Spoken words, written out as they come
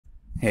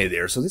Hey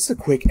there, so this is a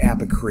quick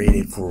app I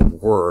created for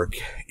work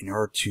in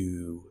order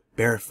to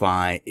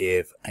verify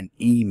if an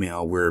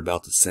email we're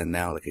about to send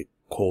out, like a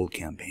cold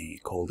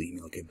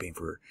email campaign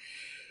for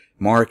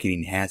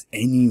marketing, has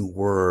any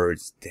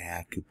words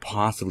that could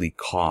possibly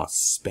cause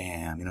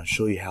spam. I'll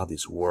show you how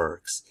this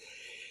works.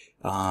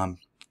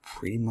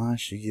 Pretty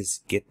much you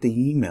just get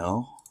the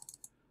email.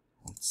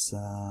 Let's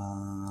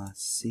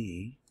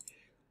see.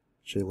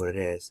 Show you what it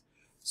is.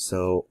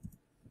 So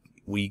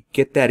we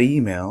get that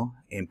email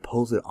and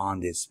post it on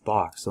this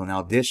box. So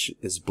now this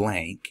is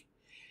blank.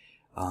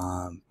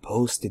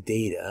 Post the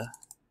data,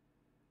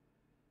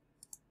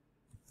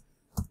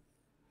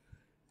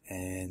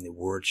 and the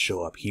words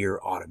show up here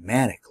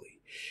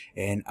automatically.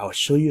 And I'll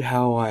show you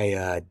how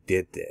I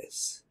did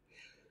this.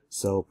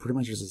 So pretty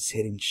much just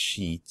hitting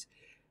sheet.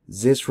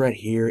 This right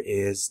here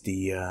is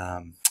the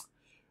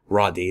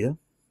raw data,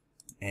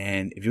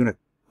 and if you want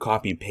to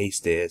copy and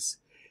paste this,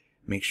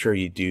 make sure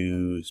you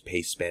do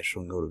paste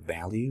special and go to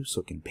value so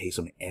it can paste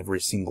on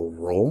every single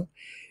row.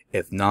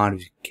 If not,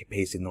 if you can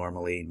paste it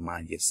normally,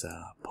 mine just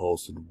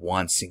posted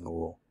one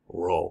single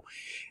row.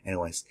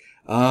 Anyways,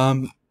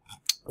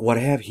 what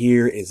I have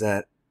here is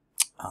that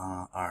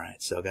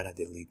alright, so I gotta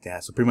delete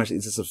that. So pretty much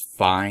it's just a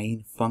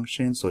find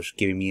function, so it's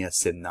giving me a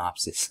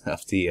synopsis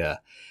of the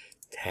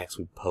text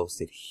we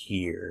posted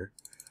here.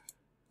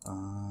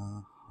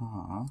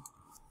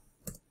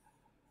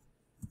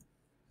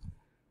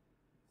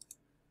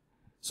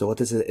 So what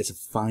this is, it's a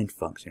find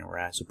function,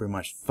 right? So pretty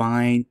much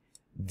find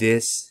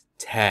this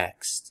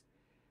text,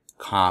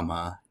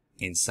 comma,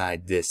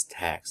 inside this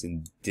text,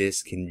 and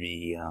this can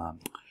be a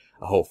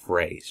whole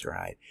phrase,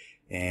 right?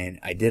 And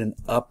I did an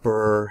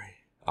upper,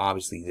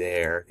 obviously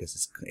there,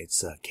 because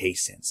it's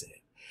case sensitive.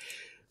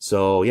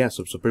 So yeah,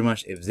 so pretty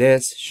much if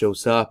this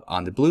shows up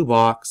on the blue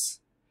box,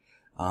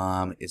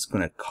 it's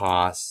gonna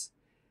cause,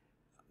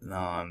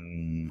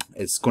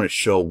 it's going to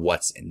show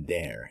what's in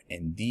there.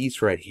 And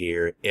these right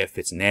here, if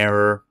it's an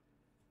error,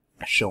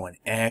 show an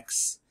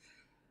X.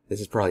 This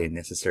is probably a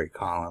necessary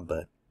column,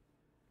 but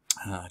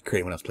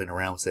created when I was playing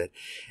around with it.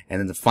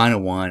 And then the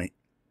final one,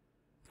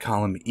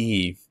 column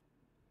E,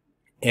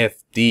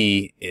 if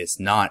D is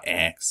not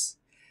X,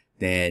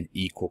 then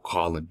equal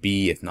column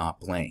B if not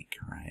blank,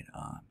 right?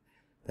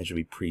 That should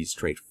be pretty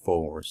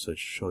straightforward. So to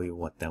show you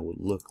what that would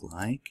look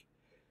like,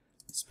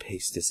 let's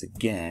paste this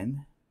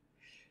again.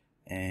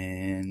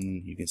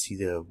 And you can see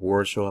the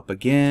words show up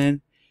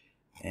again,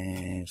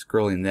 and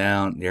scrolling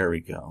down, there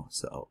we go.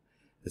 So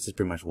this is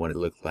pretty much what it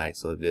looked like.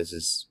 So this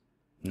is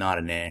not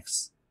an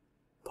X,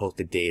 post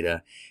the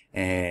data,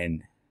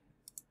 and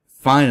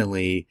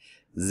finally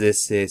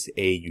this is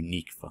a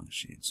unique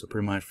function. So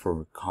pretty much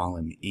for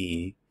column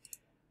E,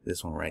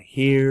 this one right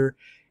here,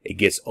 it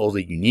gets all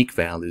the unique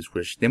values,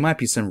 which there might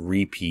be some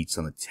repeats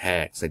on the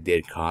text. I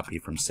did copy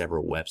from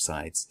several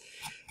websites.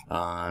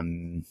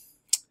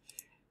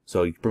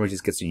 So you pretty much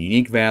just get some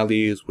unique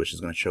values, which is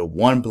going to show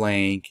one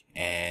blank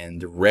and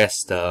the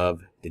rest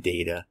of the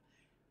data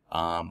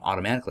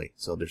automatically.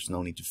 So there's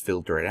no need to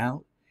filter it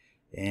out.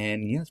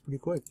 And yeah, it's pretty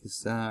quick.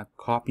 Just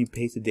copy and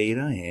paste the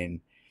data,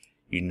 and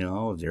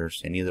if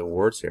there's any other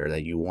words there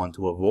that you want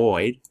to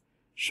avoid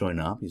showing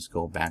up, you just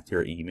go back to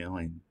your email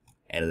and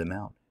edit them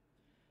out.